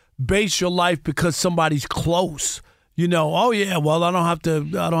just base your life because somebody's close. Oh yeah, well, I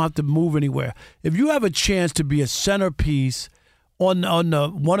don't have to move anywhere. If you have a chance to be a centerpiece on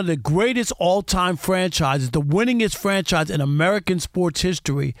one of the greatest all-time franchises, the winningest franchise in American sports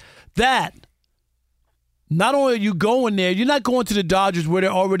history, that not only are you going there, you're not going to the Dodgers where they're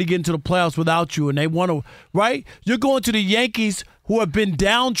already getting to the playoffs without you and they want to, right? You're going to the Yankees who have been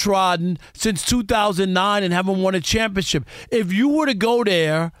downtrodden since 2009 and haven't won a championship. If you were to go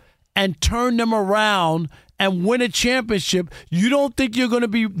there and turn them around and win a championship, you don't think you're going to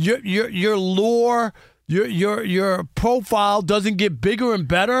be your lore, your profile doesn't get bigger and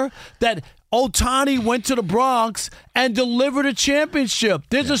better? That Ohtani went to the Bronx and delivered a championship.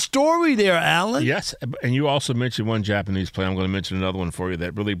 There's a story there, Alan. Yes, and you also mentioned one Japanese player. I'm going to mention another one for you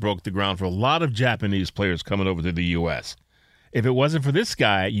that really broke the ground for a lot of Japanese players coming over to the U.S. If it wasn't for this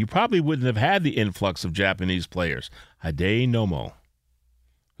guy, you probably wouldn't have had the influx of Japanese players. Hideki Nomo,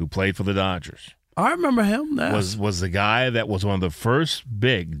 who played for the Dodgers. I remember him. Was the guy that was one of the first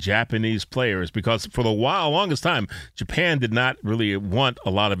big Japanese players, because for the longest time, Japan did not really want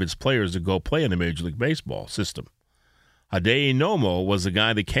a lot of its players to go play in the Major League Baseball system. Hideki Nomo was the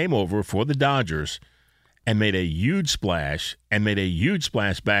guy that came over for the Dodgers and made a huge splash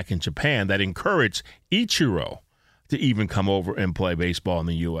back in Japan that encouraged Ichiro to even come over and play baseball in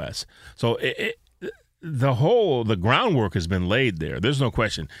the U.S. So the groundwork has been laid there. There's no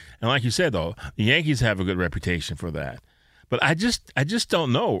question. And like you said, though, the Yankees have a good reputation for that. But I just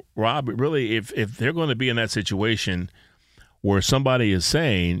don't know, Rob, really, if they're going to be in that situation where somebody is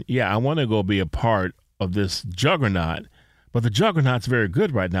saying, yeah, I want to go be a part of this juggernaut, but the juggernaut's very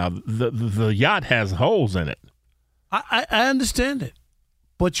good right now. The yacht has holes in it. I understand it.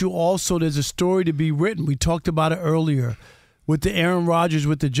 But there's a story to be written. We talked about it earlier with the Aaron Rodgers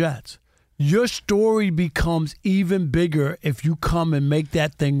with the Jets. Your story becomes even bigger if you come and make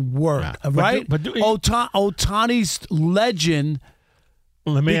that thing work, right? Ohtani's legend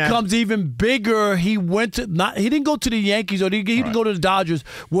becomes even bigger. He didn't go to the Yankees, or he didn't go to the Dodgers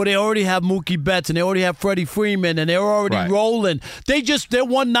where they already have Mookie Betts and they already have Freddie Freeman and they're already rolling. They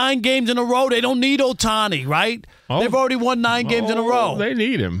won 9 games in a row. They don't need Ohtani, right? They've already won 9 games in a row. They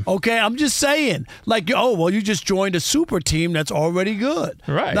need him. Okay, I'm just saying. You just joined a super team that's already good.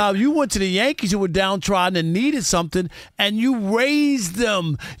 Right. Now, you went to the Yankees who were downtrodden and needed something, and you raised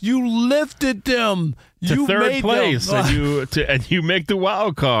them. You lifted them. To third place, and you make the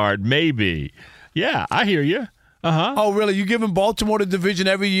wild card, maybe. Yeah, I hear you. Uh-huh. Oh, really? You giving Baltimore the division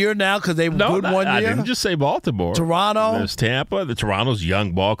every year now because they were good one year? I didn't just say Baltimore. Toronto? There's Tampa. The Toronto's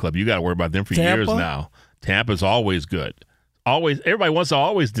young ball club. You got to worry about them for years now. Tampa's always good. Always. Everybody wants to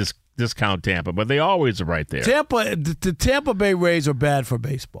always discount Tampa, but they always are right there. Tampa, the Tampa Bay Rays are bad for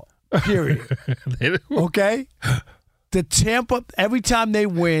baseball, period. Okay? The Tampa, every time they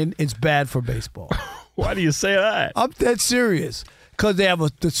win, it's bad for baseball. Why do you say that? I'm dead serious. Because they have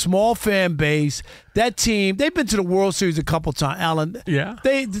the small fan base. That team, they've been to the World Series a couple times, Alan. Yeah.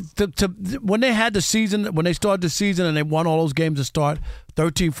 When they had the season, when they started the season and they won all those games to start,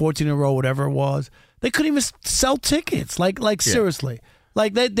 13, 14 in a row, whatever it was, they couldn't even sell tickets. Seriously.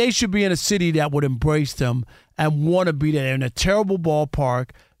 Like, they should be in a city that would embrace them and want to be there. They're in a terrible ballpark.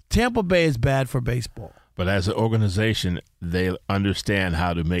 Tampa Bay is bad for baseball. But as an organization, they understand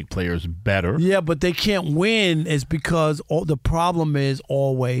how to make players better. Yeah, but they can't win is because the problem is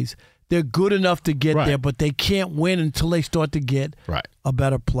always they're good enough to get there, but they can't win until they start to get a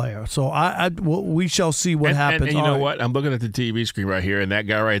better player. So we shall see what happens. And you know what? I'm looking at the TV screen right here, and that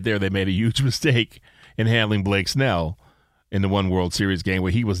guy right there, they made a huge mistake in handling Blake Snell in the one World Series game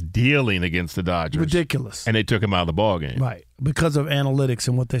where he was dealing against the Dodgers. Ridiculous. And they took him out of the ball game. Right, because of analytics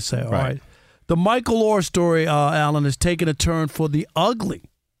and what they say. All right. The Michael Orr story, Alan, is taking a turn for the ugly.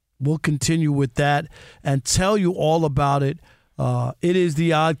 We'll continue with that and tell you all about it. It is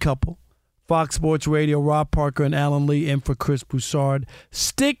The Odd Couple. Fox Sports Radio, Rob Parker and Alan Lee in for Chris Broussard.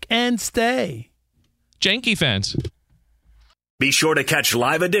 Stick and stay. Yankee fans. Be sure to catch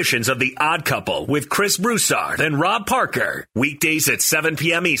live editions of The Odd Couple with Chris Broussard and Rob Parker. Weekdays at 7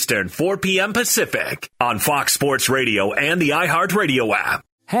 p.m. Eastern, 4 p.m. Pacific on Fox Sports Radio and the iHeartRadio app.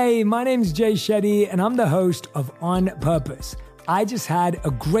 Hey, my name's Jay Shetty, and I'm the host of On Purpose. I just had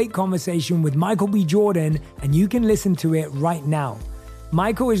a great conversation with Michael B. Jordan, and you can listen to it right now.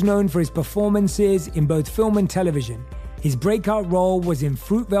 Michael is known for his performances in both film and television. His breakout role was in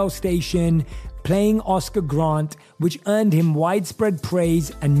Fruitvale Station, playing Oscar Grant, which earned him widespread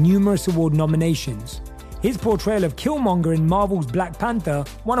praise and numerous award nominations. His portrayal of Killmonger in Marvel's Black Panther,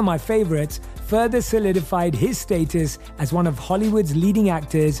 one of my favorites, further solidified his status as one of Hollywood's leading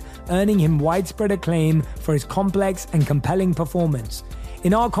actors, earning him widespread acclaim for his complex and compelling performance.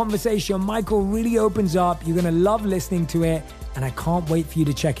 In our conversation, Michael really opens up. You're going to love listening to it, and I can't wait for you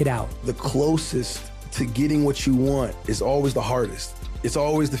to check it out. The closest to getting what you want is always the hardest. It's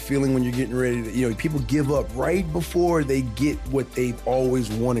always the feeling when you're getting ready to, people give up right before they get what they've always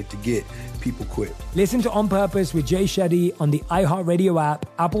wanted to get. People quit. Listen to On Purpose with Jay Shetty on the iHeartRadio app,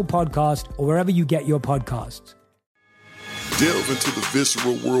 Apple Podcast, or wherever you get your podcasts. Delve into the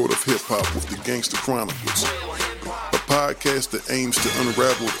visceral world of hip-hop with the Gangster Chronicles, a podcast that aims to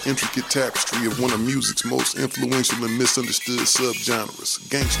unravel the intricate tapestry of one of music's most influential and misunderstood subgenres,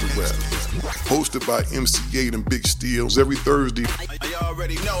 gangster rap. Hosted by MC8 and Big Steels every Thursday,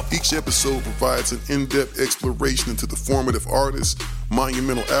 each episode provides an in-depth exploration into the formative artists,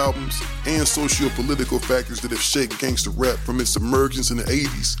 monumental albums, and socio-political factors that have shaped gangster rap from its emergence in the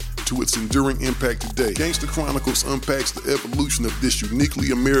 80s to its enduring impact today. Gangster Chronicles unpacks the evolution of this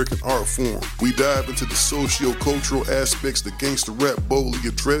uniquely American art form. We dive into the socio-cultural aspects that gangster rap boldly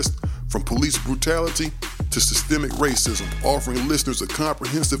addressed, from police brutality to systemic racism, offering listeners a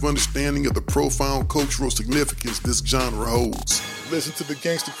comprehensive understanding of the profound cultural significance this genre holds. Listen to the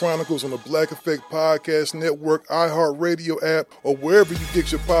Gangster Chronicles on the Black Effect Podcast Network, iHeartRadio app, or wherever you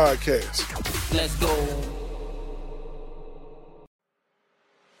get your podcasts. Let's go.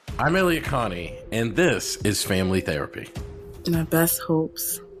 I'm Elliot Connie, and this is Family Therapy. My best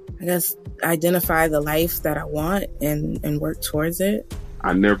hopes, I guess, identify the life that I want and work towards it.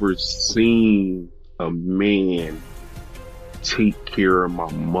 I never seen a man take care of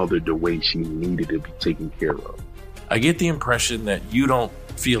my mother the way she needed to be taken care of. I get the impression that you don't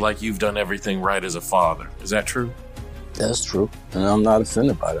feel like you've done everything right as a father. Is that true? That's true, and I'm not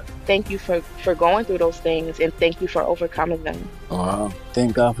offended by that. Thank you for going through those things, and thank you for overcoming them.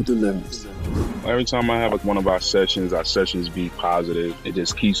 Thank God for deliverance. Every time I have one of our sessions be positive. It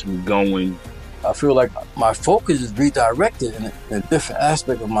just keeps me going. I feel like my focus is redirected in a different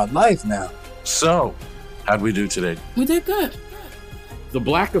aspect of my life now. So, how'd we do today? We did good. The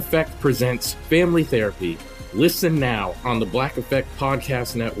Black Effect presents Family Therapy. Listen now on the Black Effect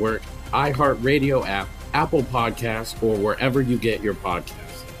Podcast Network, iHeartRadio app, Apple Podcasts, or wherever you get your podcasts.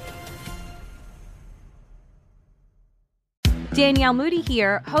 Danielle Moody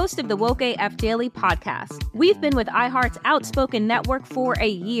here, host of the Woke AF Daily podcast. We've been with iHeart's Outspoken Network for a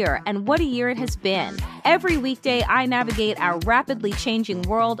year, and what a year it has been. Every weekday, I navigate our rapidly changing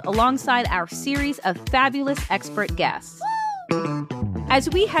world alongside our series of fabulous expert guests. As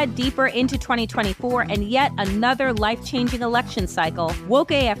we head deeper into 2024 and yet another life-changing election cycle,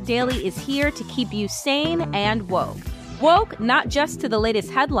 Woke AF Daily is here to keep you sane and woke. Woke not just to the latest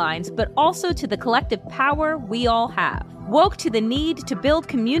headlines, but also to the collective power we all have. Woke to the need to build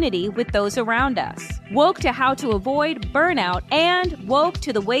community with those around us. Woke to how to avoid burnout, and woke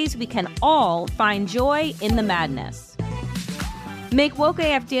to the ways we can all find joy in the madness. Make Woke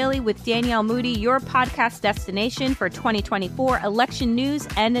AF Daily with Danielle Moody your podcast destination for 2024 election news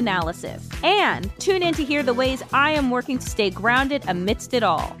and analysis. And tune in to hear the ways I am working to stay grounded amidst it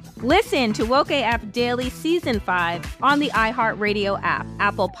all. Listen to Woke AF Daily Season 5 on the iHeartRadio app,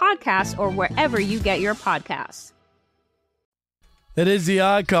 Apple Podcasts, or wherever you get your podcasts. It is The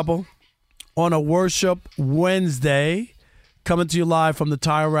Odd Couple on a Worship Wednesday, coming to you live from the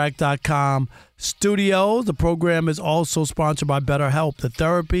TireRack.com studios. The program is also sponsored by BetterHelp. The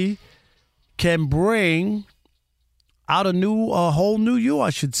therapy can bring out a whole new you, I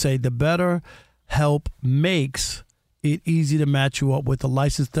should say. The BetterHelp makes it easy to match you up with a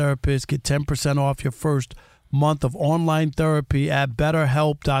licensed therapist. Get 10% off your first month of online therapy at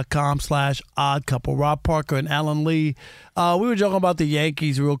BetterHelp.com/oddcouple. Rob Parker and Alan Lee. We were talking about the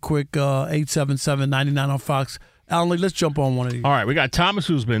Yankees real quick. 877-99 on Fox. Alan Lee, let's jump on one of these. All right, we got Thomas,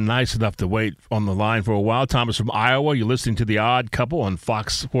 who's been nice enough to wait on the line for a while. Thomas from Iowa, you're listening to The Odd Couple on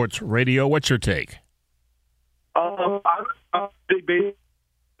Fox Sports Radio. What's your take? I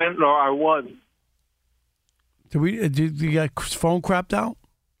was. Did you get phone crapped out?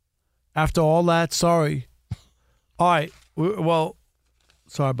 After all that, sorry. All right, well,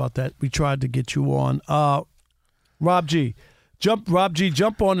 sorry about that. We tried to get you on. Rob G., jump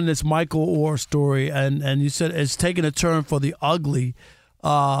on in this Michael Orr story, and you said it's taking a turn for the ugly,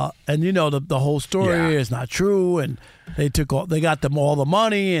 and you know the whole story is not true, and they got them all the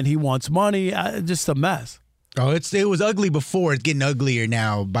money, and he wants money, just a mess. Oh, it was ugly before. It's getting uglier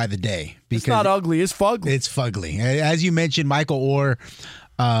now by the day. It's not ugly. It's fugly. It's fugly. As you mentioned, Michael Orr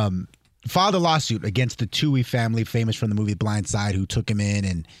filed a lawsuit against the Toohey family, famous from the movie Blind Side, who took him in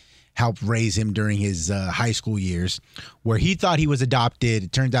and helped raise him during his high school years, where he thought he was adopted.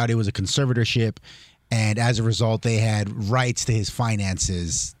 It turns out it was a conservatorship, and as a result, they had rights to his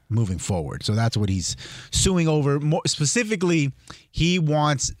finances moving forward. So that's what he's suing over. More specifically, he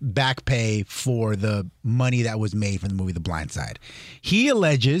wants back pay for the money that was made from the movie The Blind Side. He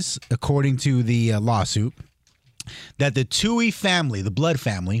alleges, according to the lawsuit, that the Toohey family, the blood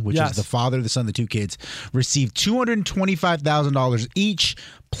family, which is the father, the son, the two kids, received $225,000 each,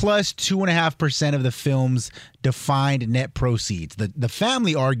 plus 2.5% of the film's defined net proceeds. The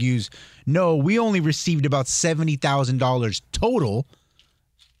family argues, no, we only received about $70,000 total,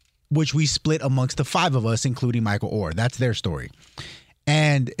 which we split amongst the five of us, including Michael Orr. That's their story.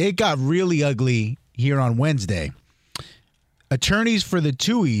 And it got really ugly here on Wednesday. Attorneys for the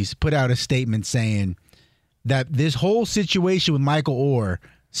Tooheys put out a statement saying that this whole situation with Michael Orr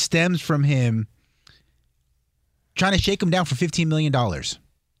stems from him trying to shake him down for $15 million.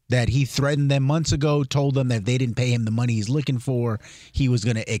 That he threatened them months ago, told them that if they didn't pay him the money he's looking for, he was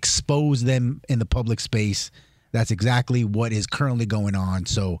going to expose them in the public space. That's exactly what is currently going on.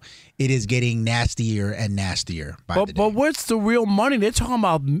 So it is getting nastier and nastier by the day. But what's the real money? They're talking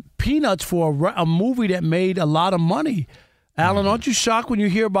about peanuts for a movie that made a lot of money. Alan, aren't you shocked when you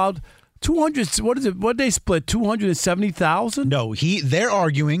hear about 200? What is it? What did they split? 270,000? No, they're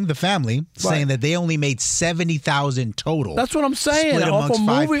arguing, the family, saying that they only made 70,000 total. That's what I'm saying. Off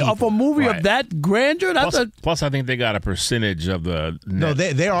a movie of that grandeur. Plus, I think they got a percentage of the net. No,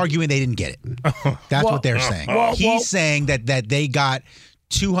 they're arguing they didn't get it. That's what they're saying. He's saying that they got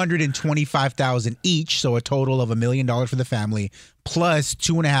 $225,000 each, so a total of $1 million for the family, plus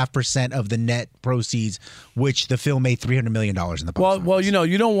 2.5% of the net proceeds, which the film made $300 million in the box. Well, you know,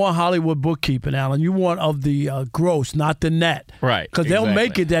 you don't want Hollywood bookkeeping, Alan. You want of the gross, not the net, right? Because they'll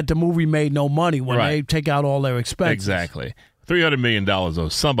make it that the movie made no money when they take out all their expenses. Exactly. $300 million, though,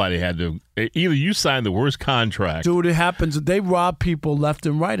 somebody had to – either you signed the worst contract. Dude, it happens. They rob people left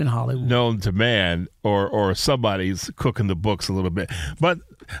and right in Hollywood. Known to man, or somebody's cooking the books a little bit. But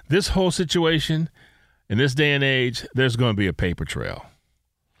this whole situation – in this day and age, there's going to be a paper trail.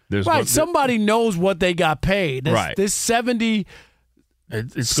 Somebody knows what they got paid. This 70,000.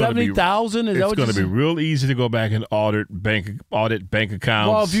 It's going to be real easy to go back and audit bank accounts.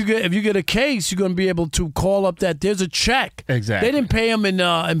 Well, if you get a case, you're going to be able to call up that there's a check. Exactly. They didn't pay him in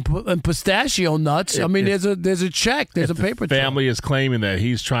pistachio nuts. There's a check. There's a paper trail. The family is claiming that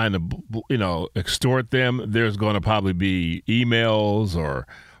he's trying to extort them. There's going to probably be emails or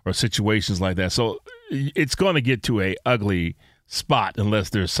situations like that. So it's going to get to a ugly spot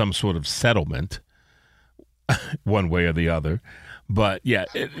unless there's some sort of settlement one way or the other. But yeah,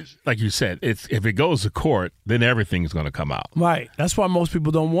 like you said, if it goes to court, then everything's going to come out. Right. That's why most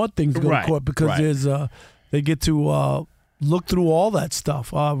people don't want things to go to court because there's they get to look through all that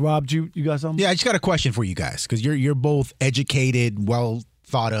stuff. Rob, you got something? Yeah, I just got a question for you guys because you're both educated, well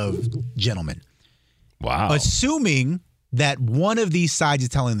thought of gentlemen. Wow. Assuming that one of these sides is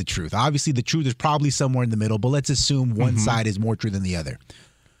telling the truth. Obviously, the truth is probably somewhere in the middle, but let's assume one side is more true than the other.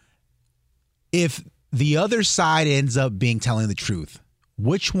 If the other side ends up telling the truth,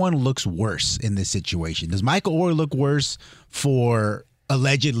 which one looks worse in this situation? Does Michael Oher look worse for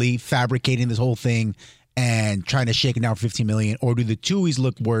allegedly fabricating this whole thing and trying to shake it down for $15 million, or do the Tuohys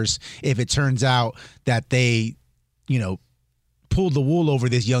look worse if it turns out that they, pulled the wool over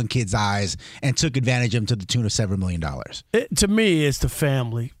this young kid's eyes and took advantage of him to the tune of $7 million? To me, it's the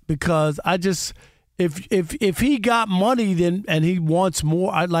family because if he got money then and he wants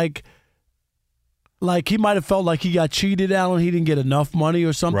more, like he might have felt like he got cheated out and he didn't get enough money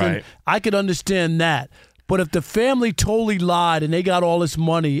or something. Right. I could understand that. But if the family totally lied and they got all this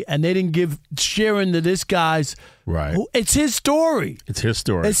money and they didn't give sharing to this guy's, it's his story. It's his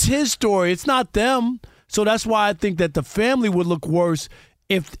story. It's his story. It's not them. So that's why I think that the family would look worse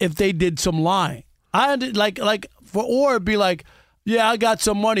if they did some lying. Like for Oher, it'd be like, yeah, I got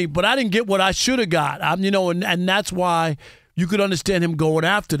some money, but I didn't get what I should have got. And that's why you could understand him going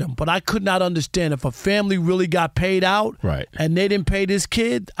after them. But I could not understand if a family really got paid out and they didn't pay this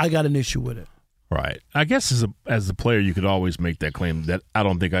kid, I got an issue with it. Right. I guess as a player, you could always make that claim that I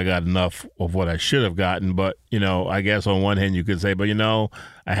don't think I got enough of what I should have gotten. But, I guess on one hand you could say, but,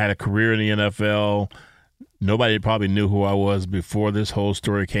 I had a career in the NFL. Nobody probably knew who I was before this whole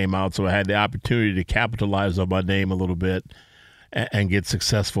story came out, so I had the opportunity to capitalize on my name a little bit and get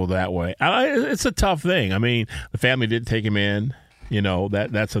successful that way. It's a tough thing. I mean, the family did take him in.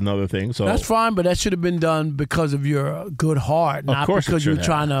 That's another thing. So that's fine, but that should have been done because of your good heart, not because you were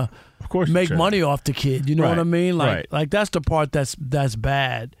trying to make money off the kid. You know what I mean? Like that's the part that's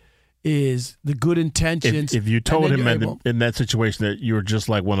bad. Is the good intentions. If you told him in that situation that you were just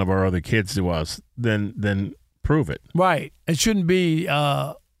like one of our other kids to us, then prove it. Right. It shouldn't be,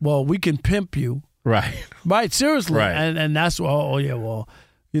 we can pimp you. Right. Right, seriously. Right. And that's, we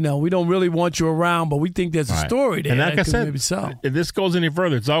don't really want you around, but we think there's a story there. And like I said, maybe so. If this goes any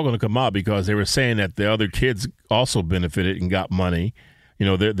further, it's all going to come out because they were saying that the other kids also benefited and got money.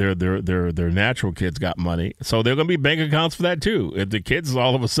 Their natural kids got money. So there are going to be bank accounts for that, too. If the kids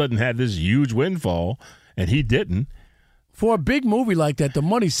all of a sudden had this huge windfall and he didn't. For a big movie like that, the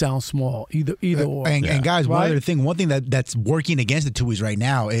money sounds small, either or. And guys, one thing that's working against the Tuohys right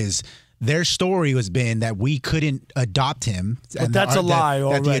now is their story has been that we couldn't adopt him. But that's a lie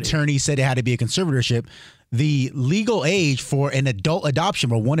already. That the attorney said it had to be a conservatorship. The legal age for an adult adoption,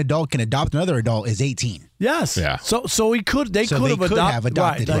 where one adult can adopt another adult, is 18. Yes. Yeah. So they could have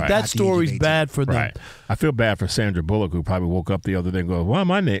adopted. Right. That story's bad for them. Right. I feel bad for Sandra Bullock, who probably woke up the other day and go, "Why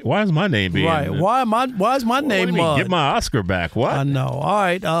is my name being right? Why is my name? Get my Oscar back? What? I know. All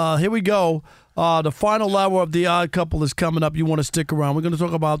right. Here we go. The final hour of The Odd Couple is coming up. You want to stick around? We're going to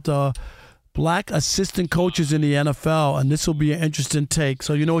talk about black assistant coaches in the NFL, and this will be an interesting take.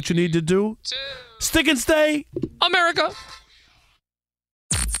 So you know what you need to do? Stick and stay, America.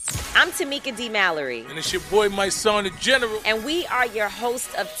 I'm Tamika D. Mallory. And it's your boy, my son, the General. And we are your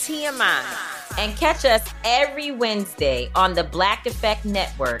hosts of TMI. And catch us every Wednesday on the Black Effect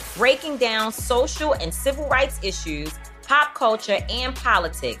Network, breaking down social and civil rights issues, pop culture, and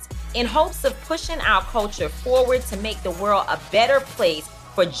politics in hopes of pushing our culture forward to make the world a better place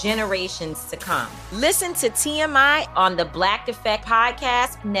for generations to come. Listen to TMI on the Black Effect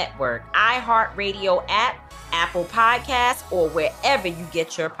Podcast Network, iHeartRadio app, Apple Podcasts, or wherever you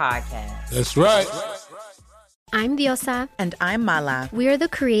get your podcasts. That's right. I'm Diosa. And I'm Mala. We are the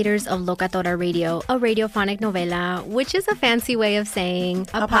creators of Locatora Radio, a radiophonic novela, which is a fancy way of saying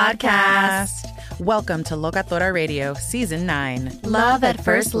a podcast. Welcome to Locatora Radio, Season 9. Love at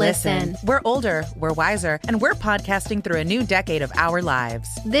first listen. We're older, we're wiser, and we're podcasting through a new decade of our lives.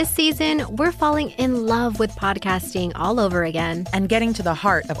 This season, we're falling in love with podcasting all over again. And getting to the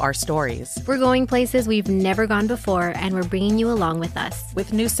heart of our stories. We're going places we've never gone before, and we're bringing you along with us.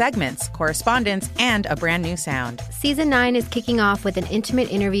 With new segments, correspondence, and a brand new sound. Season 9 is kicking off with an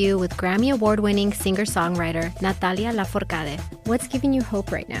intimate interview with Grammy Award-winning singer-songwriter Natalia Lafourcade. What's giving you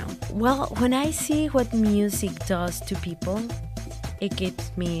hope right now? Well, when I see what music does to people, it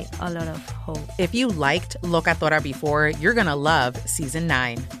gives me a lot of hope. If you liked Locatora before, you're going to love Season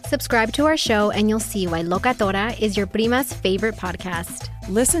 9. Subscribe to our show and you'll see why Locatora is your prima's favorite podcast.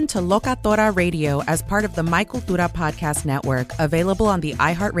 Listen to Locatora Radio as part of the My Cultura Podcast Network, available on the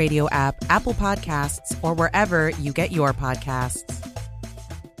iHeartRadio app, Apple Podcasts, or wherever you get your podcasts.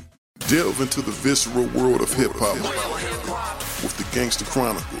 Delve into the visceral world of hip-hop with the Gangster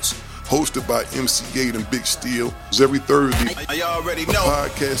Chronicles, hosted by MC8 and Big Steel. Every Thursday, a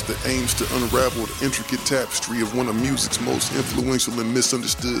podcast that aims to unravel the intricate tapestry of one of music's most influential and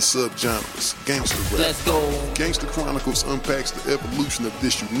misunderstood subgenres, gangster rap. Let's go. Gangster Chronicles unpacks the evolution of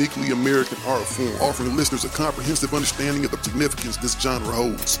this uniquely American art form, offering listeners a comprehensive understanding of the significance this genre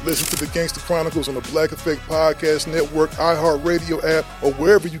holds. Listen to the Gangster Chronicles on the Black Effect Podcast Network, iHeartRadio app, or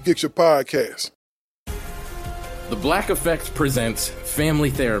wherever you get your podcasts. The Black Effect presents Family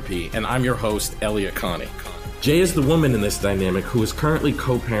Therapy, and I'm your host, Elliot Connie. Jay is the woman in this dynamic who is currently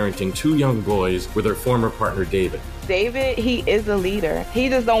co-parenting 2 young boys with her former partner, David. David, he is a leader. He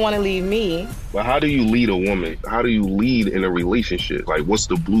just don't want to leave me. But how do you lead a woman? How do you lead in a relationship? Like, what's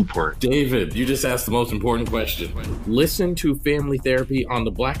the blueprint? David, you just asked the most important question. Listen to Family Therapy on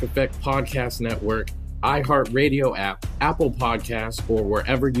the Black Effect Podcast Network, iHeartRadio app, Apple Podcasts, or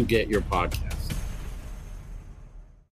wherever you get your podcasts.